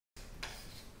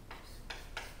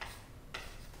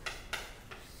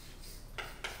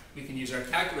we can use our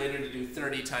calculator to do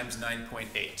 30 times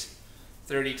 9.8.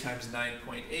 30 times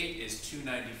 9.8 is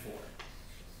 294.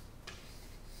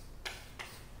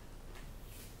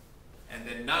 And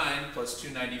then 9 plus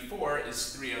 294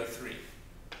 is 303.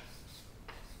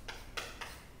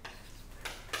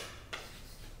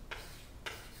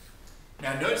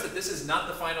 Now notice that this is not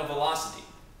the final velocity.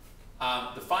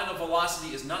 The final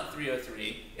velocity is not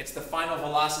 303, it's the final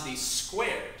velocity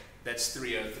squared that's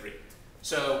 303.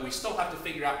 So we still have to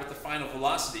figure out what the final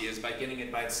velocity is by getting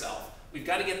it by itself. We've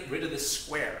got to get rid of the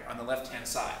square on the left-hand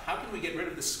side. How can we get rid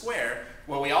of the square?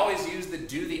 Well, we always use the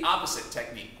do the opposite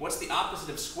technique. What's the opposite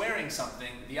of squaring something?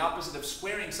 The opposite of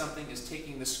squaring something is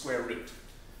taking the square root.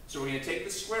 So we're going to take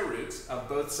the square roots of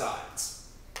both sides.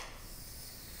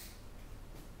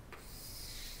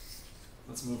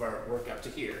 Let's move our work up to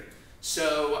here.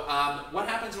 So what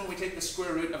happens when we take the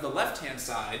square root of the left-hand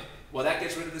side? Well, that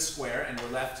gets rid of the square, and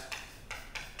we're left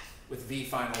with v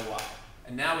final y.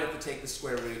 And now we have to take the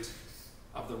square root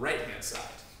of the right-hand side.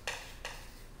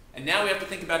 And now we have to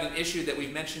think about an issue that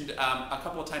we've mentioned a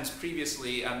couple of times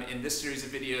previously in this series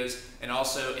of videos and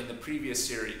also in the previous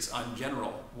series on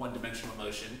general one-dimensional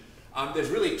motion. There's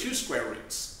really two square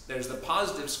roots. There's the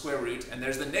positive square root and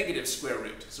there's the negative square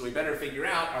root. So we better figure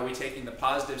out, are we taking the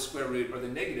positive square root or the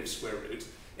negative square root?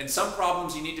 In some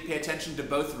problems you need to pay attention to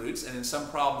both roots, and in some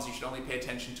problems you should only pay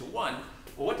attention to one.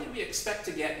 Well, what did we expect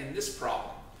to get in this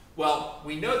problem? Well,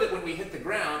 we know that when we hit the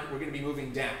ground, we're going to be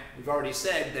moving down. We've already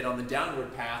said that on the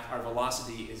downward path, our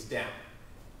velocity is down.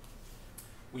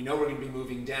 We know we're going to be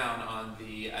moving down on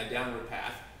the downward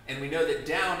path, and we know that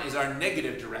down is our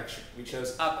negative direction. We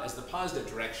chose up as the positive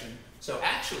direction, so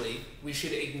actually, we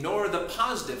should ignore the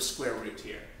positive square root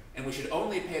here, and we should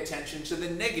only pay attention to the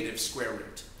negative square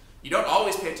root. You don't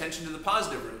always pay attention to the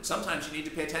positive root. Sometimes you need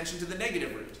to pay attention to the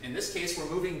negative root. In this case, we're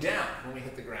moving down when we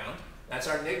hit the ground. That's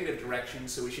our negative direction,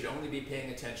 so we should only be paying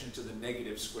attention to the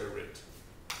negative square root.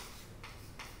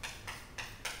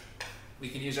 We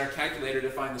can use our calculator to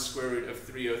find the square root of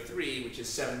 303, which is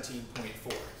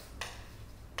 17.4.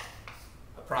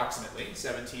 Approximately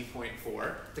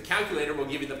 17.4. The calculator will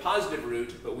give you the positive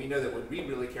root, but we know that what we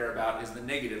really care about is the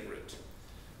negative root.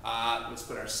 Let's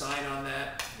put our sign on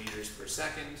that, meters per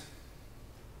second.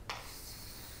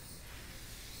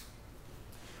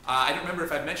 I don't remember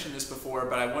if I've mentioned this before,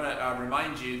 but I want to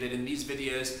remind you that in these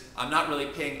videos, I'm not really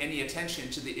paying any attention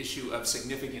to the issue of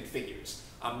significant figures.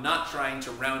 I'm not trying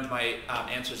to round my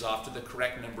answers off to the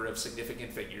correct number of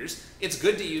significant figures. It's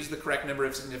good to use the correct number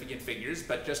of significant figures,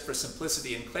 but just for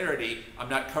simplicity and clarity, I'm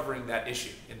not covering that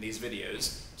issue in these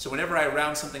videos. So whenever I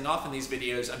round something off in these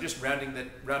videos, I'm just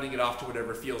rounding it off to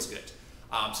whatever feels good.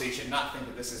 So you should not think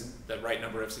that this is the right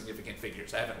number of significant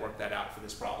figures. I haven't worked that out for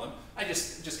this problem. I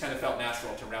just kind of felt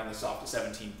natural to round this off to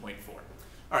 17.4.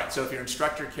 All right, so if your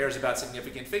instructor cares about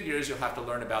significant figures, you'll have to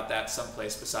learn about that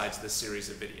someplace besides this series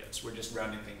of videos. We're just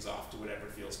rounding things off to whatever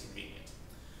feels convenient.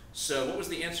 So what was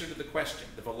the answer to the question?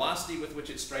 The velocity with which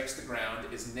it strikes the ground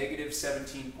is negative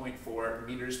 17.4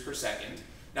 meters per second.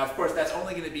 Now, of course, that's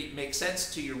only going to make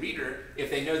sense to your reader if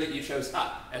they know that you chose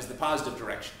up as the positive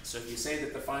direction. So if you say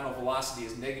that the final velocity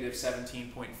is negative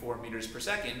 17.4 meters per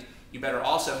second, you better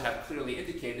also have clearly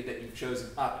indicated that you've chosen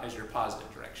up as your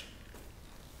positive direction.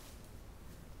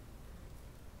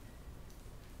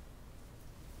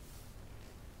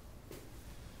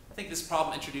 I think this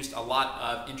problem introduced a lot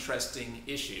of interesting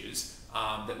issues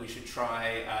that we should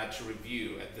try to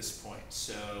review at this point.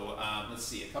 So let's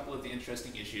see, a couple of the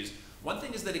interesting issues. One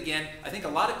thing is that, again, I think a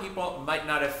lot of people might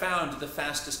not have found the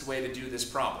fastest way to do this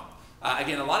problem.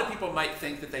 Again, a lot of people might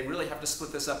think that they really have to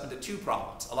split this up into two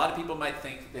problems. A lot of people might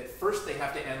think that first they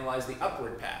have to analyze the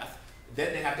upward path,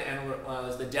 then they have to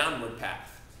analyze the downward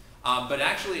path. But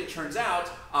actually it turns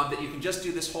out that you can just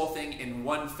do this whole thing in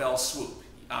one fell swoop.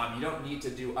 You don't need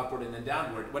to do upward and then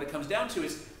downward. What it comes down to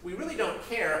is we really don't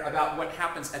care about what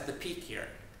happens at the peak here.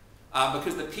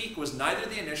 Because the peak was neither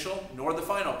the initial nor the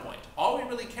final point. All we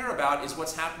really care about is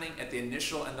what's happening at the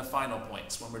initial and the final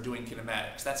points when we're doing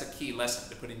kinematics. That's a key lesson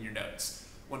to put in your notes.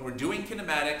 When we're doing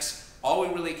kinematics, all we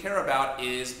really care about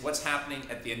is what's happening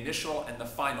at the initial and the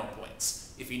final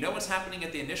points. If you know what's happening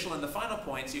at the initial and the final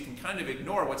points, you can kind of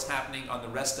ignore what's happening on the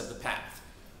rest of the path.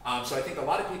 So I think a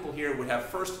lot of people here would have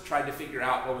first tried to figure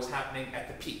out what was happening at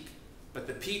the peak. But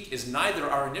the peak is neither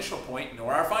our initial point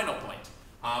nor our final point.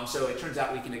 So it turns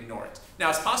out we can ignore it. Now,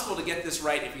 it's possible to get this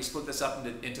right if you split this up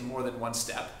into more than one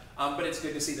step, but it's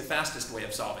good to see the fastest way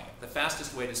of solving it. The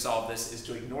fastest way to solve this is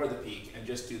to ignore the peak and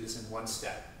just do this in one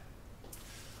step.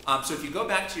 So if you go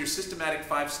back to your systematic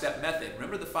 5-step method,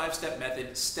 remember the 5-step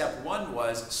method, step 1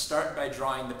 was start by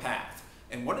drawing the path.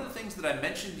 And one of the things that I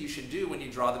mentioned you should do when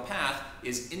you draw the path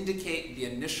is indicate the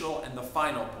initial and the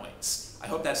final points. I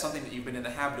hope that's something that you've been in the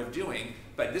habit of doing,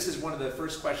 but this is one of the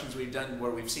first questions we've done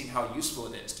where we've seen how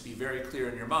useful it is to be very clear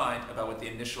in your mind about what the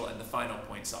initial and the final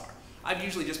points are. I've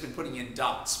usually just been putting in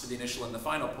dots for the initial and the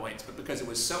final points, but because it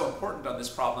was so important on this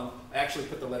problem, I actually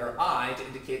put the letter I to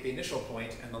indicate the initial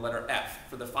point and the letter F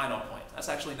for the final point. That's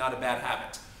actually not a bad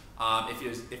habit.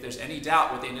 If there's any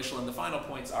doubt what the initial and the final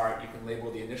points are, you can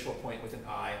label the initial point with an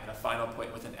I and a final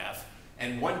point with an F.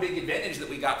 And one big advantage that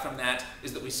we got from that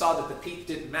is that we saw that the peak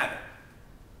didn't matter.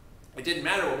 It didn't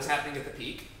matter what was happening at the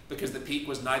peak because the peak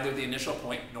was neither the initial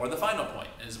point nor the final point.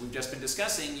 As we've just been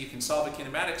discussing, you can solve a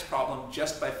kinematics problem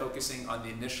just by focusing on the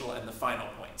initial and the final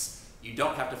points. You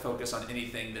don't have to focus on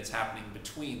anything that's happening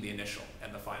between the initial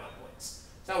and the final points.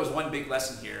 So that was one big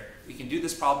lesson here. We can do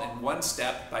this problem in one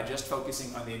step by just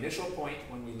focusing on the initial point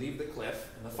when we leave the cliff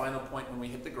and the final point when we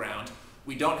hit the ground.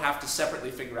 We don't have to separately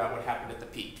figure out what happened at the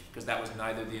peak because that was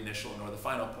neither the initial nor the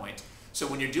final point. So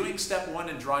when you're doing step one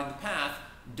and drawing the path,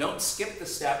 don't skip the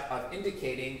step of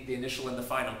indicating the initial and the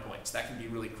final points. That can be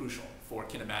really crucial for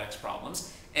kinematics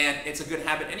problems. And it's a good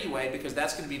habit anyway because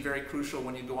that's going to be very crucial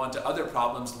when you go on to other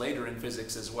problems later in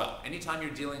physics as well. Anytime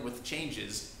you're dealing with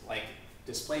changes like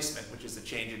displacement, which is the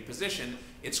change in position,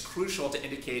 it's crucial to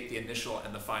indicate the initial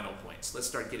and the final points. Let's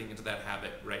start getting into that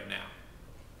habit right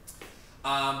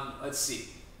now. Let's see.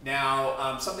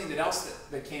 Now, something else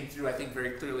that came through, I think,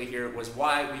 very clearly here was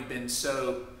why we've been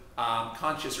so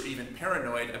conscious or even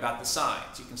paranoid about the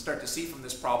signs. You can start to see from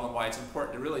this problem why it's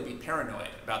important to really be paranoid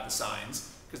about the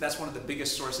signs, because that's one of the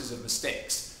biggest sources of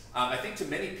mistakes. I think to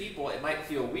many people it might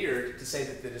feel weird to say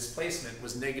that the displacement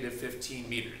was negative 15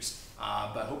 meters,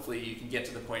 but hopefully you can get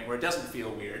to the point where it doesn't feel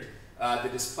weird. The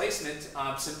displacement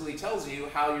simply tells you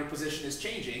how your position is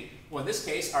changing. Well, in this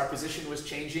case, our position was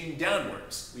changing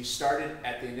downwards. We started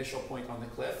at the initial point on the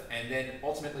cliff, and then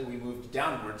ultimately we moved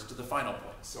downwards to the final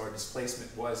point. So our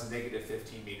displacement was negative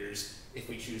 15 meters if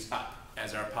we choose up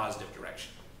as our positive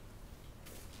direction.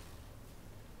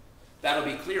 That'll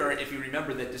be clearer if you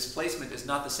remember that displacement is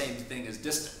not the same thing as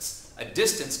distance. A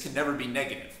distance can never be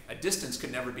negative. A distance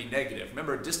can never be negative.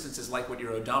 Remember, a distance is like what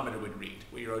your odometer would read.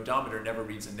 Well, your odometer never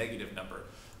reads a negative number.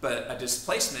 But a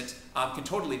displacement can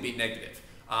totally be negative.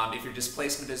 If your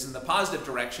displacement is in the positive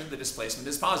direction, the displacement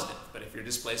is positive. But if your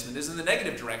displacement is in the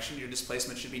negative direction, your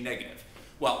displacement should be negative.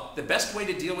 Well, the best way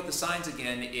to deal with the signs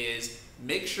again is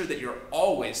make sure that you're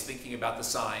always thinking about the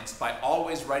signs by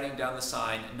always writing down the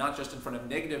sign, not just in front of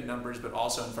negative numbers, but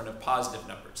also in front of positive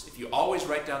numbers. If you always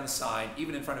write down the sign,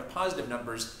 even in front of positive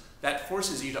numbers, that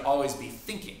forces you to always be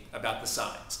thinking about the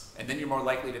signs. And then you're more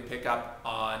likely to pick up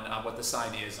on what the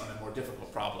sign is on a more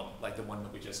difficult problem, like the one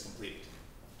that we just completed.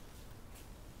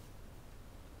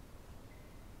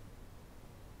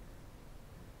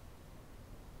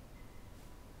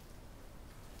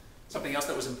 Something else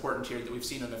that was important here that we've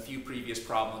seen on a few previous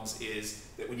problems is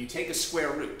that when you take a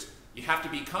square root, you have to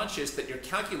be conscious that your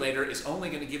calculator is only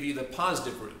going to give you the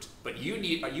positive root, but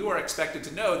you are expected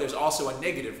to know there's also a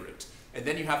negative root. And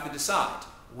then you have to decide,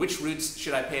 which roots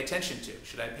should I pay attention to?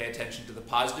 Should I pay attention to the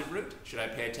positive root? Should I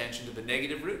pay attention to the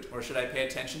negative root? Or should I pay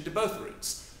attention to both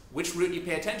roots? Which root you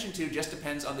pay attention to just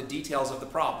depends on the details of the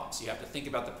problem. So you have to think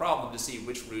about the problem to see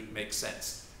which root makes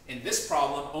sense. In this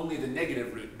problem, only the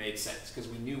negative root made sense because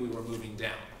we knew we were moving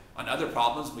down. On other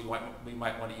problems, we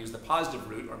might want to use the positive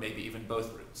root or maybe even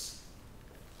both roots.